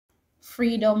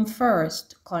Freedom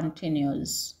First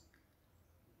continues.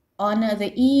 On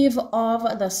the eve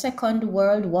of the Second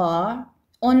World War,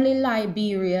 only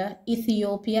Liberia,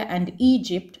 Ethiopia, and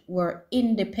Egypt were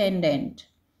independent.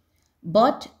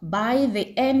 But by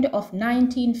the end of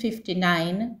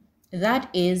 1959, that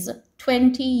is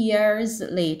 20 years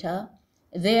later,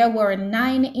 there were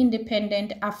 9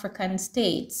 independent African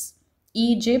states: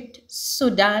 Egypt,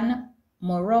 Sudan,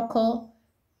 Morocco,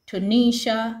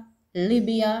 Tunisia,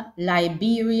 Libya,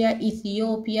 Liberia,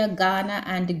 Ethiopia, Ghana,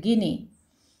 and Guinea.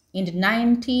 In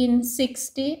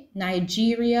 1960,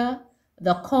 Nigeria,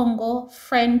 the Congo,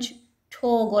 French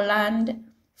Togoland,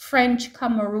 French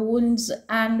Cameroons,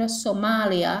 and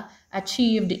Somalia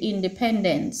achieved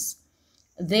independence.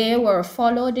 They were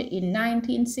followed in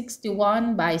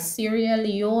 1961 by Sierra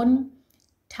Leone,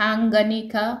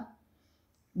 Tanganyika,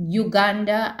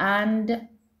 Uganda, and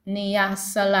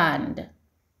Nyasaland.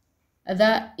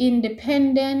 The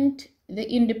independence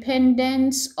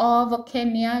of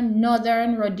Kenya,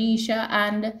 Northern Rhodesia,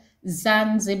 and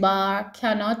Zanzibar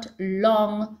cannot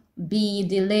long be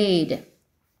delayed.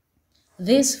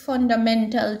 This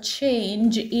fundamental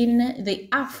change in the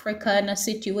African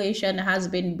situation has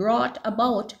been brought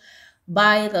about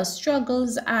by the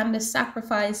struggles and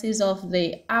sacrifices of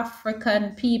the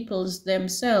African peoples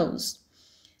themselves,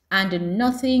 and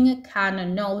nothing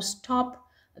can now stop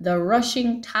the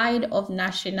rushing tide of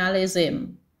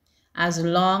nationalism. As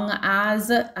long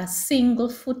as a single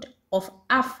foot of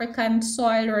African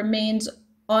soil remains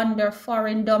under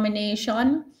foreign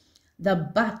domination, the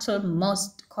battle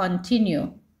must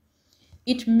continue.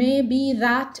 It may be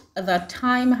that the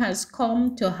time has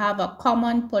come to have a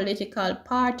common political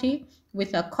party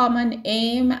with a common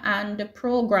aim and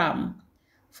program.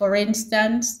 For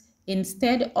instance,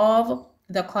 instead of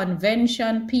the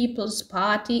Convention People's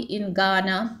Party in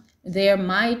Ghana, there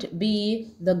might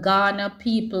be the Ghana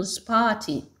People's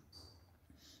Party.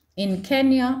 In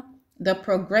Kenya, the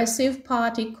Progressive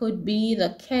Party could be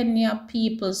the Kenya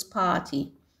People's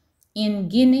Party. In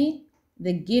Guinea,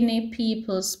 the Guinea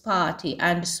People's Party,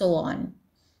 and so on.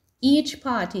 Each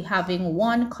party having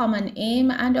one common aim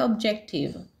and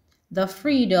objective: the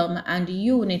freedom and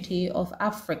unity of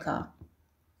Africa.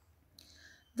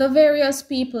 The various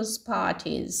people's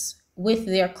parties, with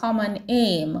their common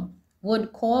aim,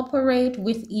 would cooperate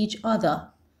with each other.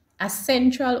 A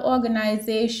central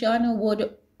organization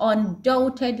would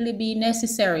undoubtedly be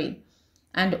necessary,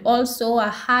 and also a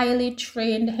highly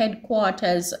trained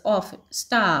headquarters of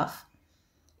staff.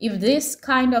 If this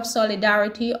kind of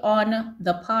solidarity on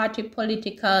the party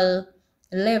political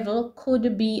level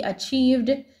could be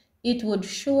achieved, it would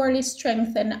surely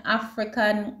strengthen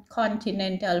African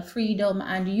continental freedom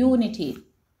and unity.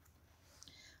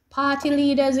 Party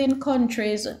leaders in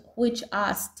countries which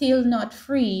are still not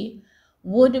free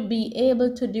would be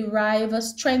able to derive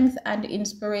strength and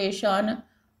inspiration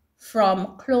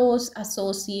from close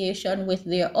association with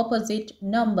their opposite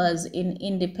numbers in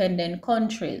independent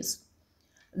countries.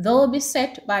 Though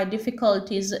beset by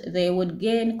difficulties, they would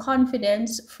gain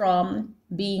confidence from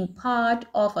being part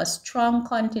of a strong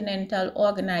continental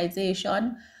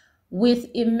organization with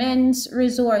immense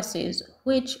resources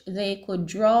which they could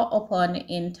draw upon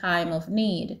in time of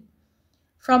need.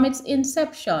 From its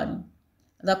inception,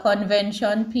 the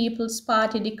Convention People's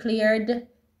Party declared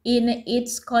in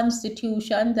its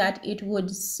constitution that it would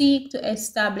seek to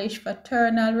establish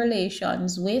fraternal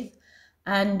relations with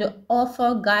and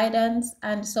offer guidance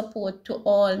and support to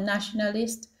all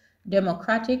nationalist,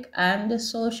 democratic, and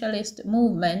socialist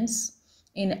movements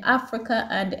in Africa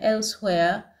and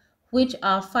elsewhere which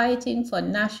are fighting for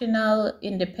national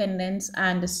independence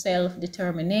and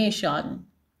self-determination.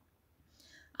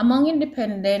 Among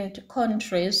independent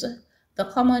countries, the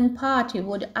Common Party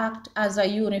would act as a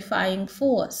unifying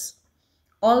force.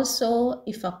 Also,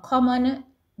 if a common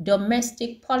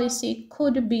domestic policy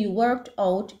could be worked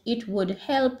out, it would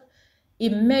help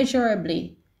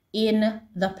immeasurably in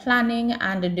the planning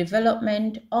and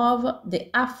development of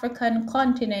the African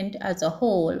continent as a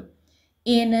whole,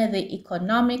 in the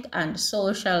economic and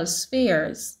social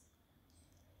spheres.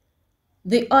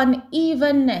 The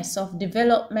unevenness of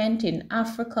development in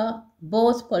Africa,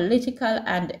 both political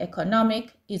and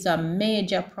economic, is a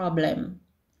major problem.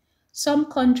 Some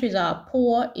countries are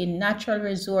poor in natural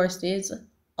resources,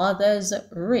 others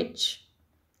rich.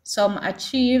 Some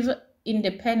achieve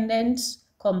independence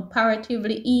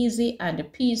comparatively easy and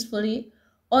peacefully,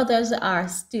 others are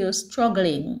still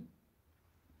struggling.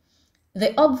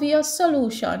 The obvious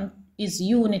solution is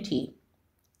unity,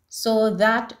 so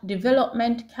that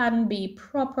development can be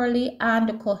properly and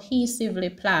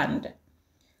cohesively planned.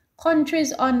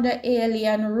 Countries under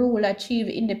alien rule achieve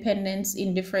independence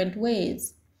in different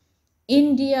ways.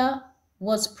 India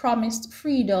was promised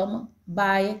freedom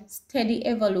by steady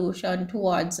evolution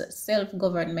towards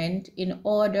self-government in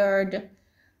ordered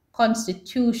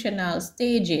constitutional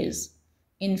stages.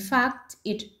 In fact,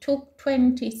 it took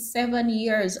 27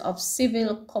 years of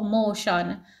civil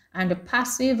commotion and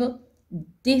passive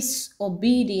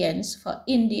disobedience for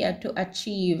India to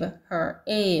achieve her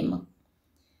aim.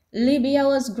 Libya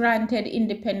was granted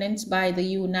independence by the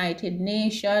United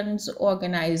Nations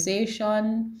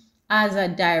Organization as a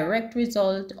direct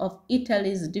result of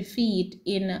Italy's defeat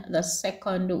in the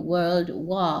Second World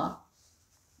War.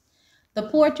 The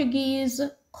Portuguese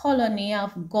colony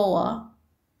of Goa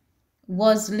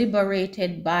was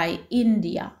liberated by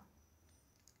India.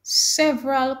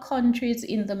 Several countries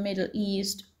in the Middle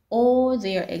East owe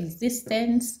their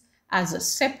existence as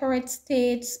separate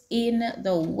states to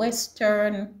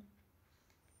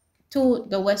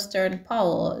the Western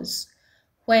powers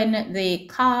when they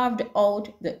carved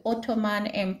out the Ottoman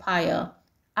Empire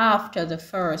after the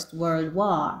First World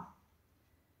War.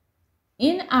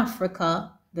 In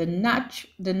Africa, the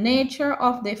nature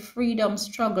of the freedom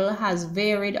struggle has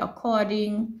varied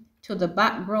according to the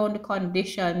background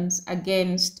conditions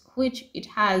against which it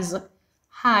has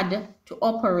had to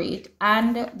operate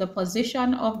and the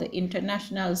position of the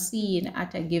international scene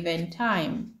at a given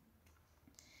time.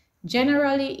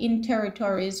 Generally, in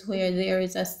territories where there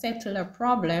is a settler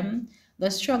problem, the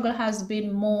struggle has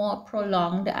been more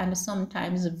prolonged and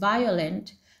sometimes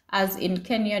violent, as in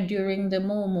Kenya during the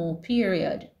Momo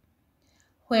period.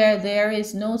 Where there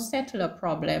is no settler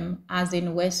problem, as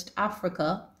in West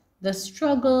Africa, the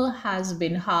struggle has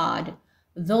been hard,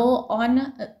 though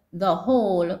on the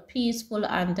whole peaceful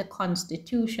and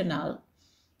constitutional.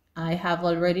 I have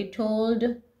already told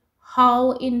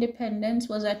how independence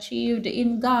was achieved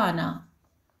in Ghana.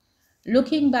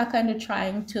 Looking back and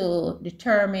trying to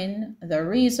determine the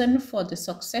reason for the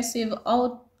successful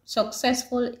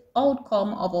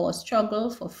outcome of our struggle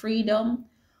for freedom,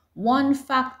 one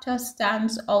factor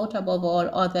stands out above all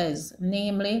others,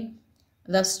 namely,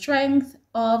 the strength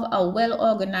of a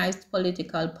well-organized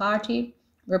political party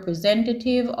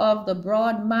representative of the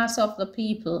broad mass of the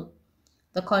people.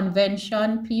 The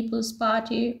Convention People's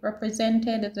Party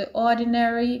represented the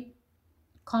ordinary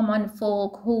common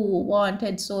folk who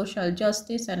wanted social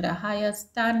justice and a higher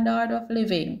standard of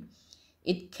living.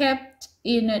 It kept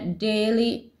in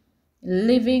daily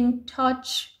living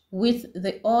touch with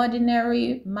the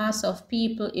ordinary mass of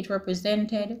people it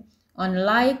represented,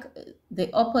 unlike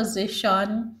the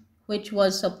opposition, which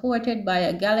was supported by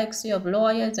a galaxy of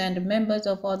lawyers and members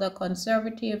of other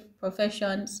conservative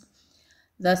professions.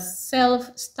 The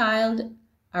self-styled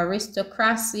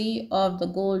aristocracy of the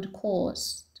Gold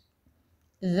Coast.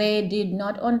 They did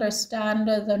not understand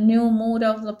the new mood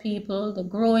of the people, the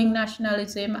growing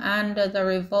nationalism, and the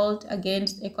revolt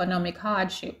against economic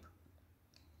hardship.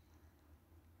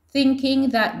 Thinking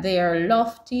that their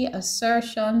lofty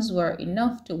assertions were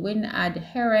enough to win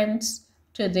adherents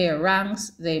to their ranks,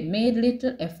 they made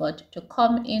little effort to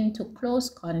come into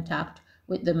close contact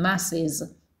with the masses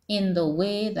in the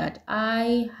way that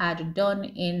I had done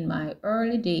in my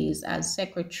early days as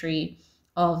secretary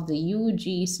of the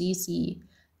UGCC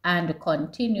and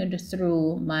continued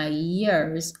through my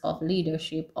years of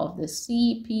leadership of the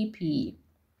CPP.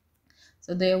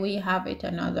 So there we have it,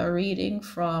 another reading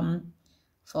from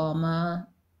former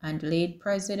and late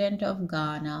President of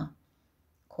Ghana,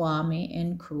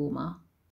 Kwame Nkrumah.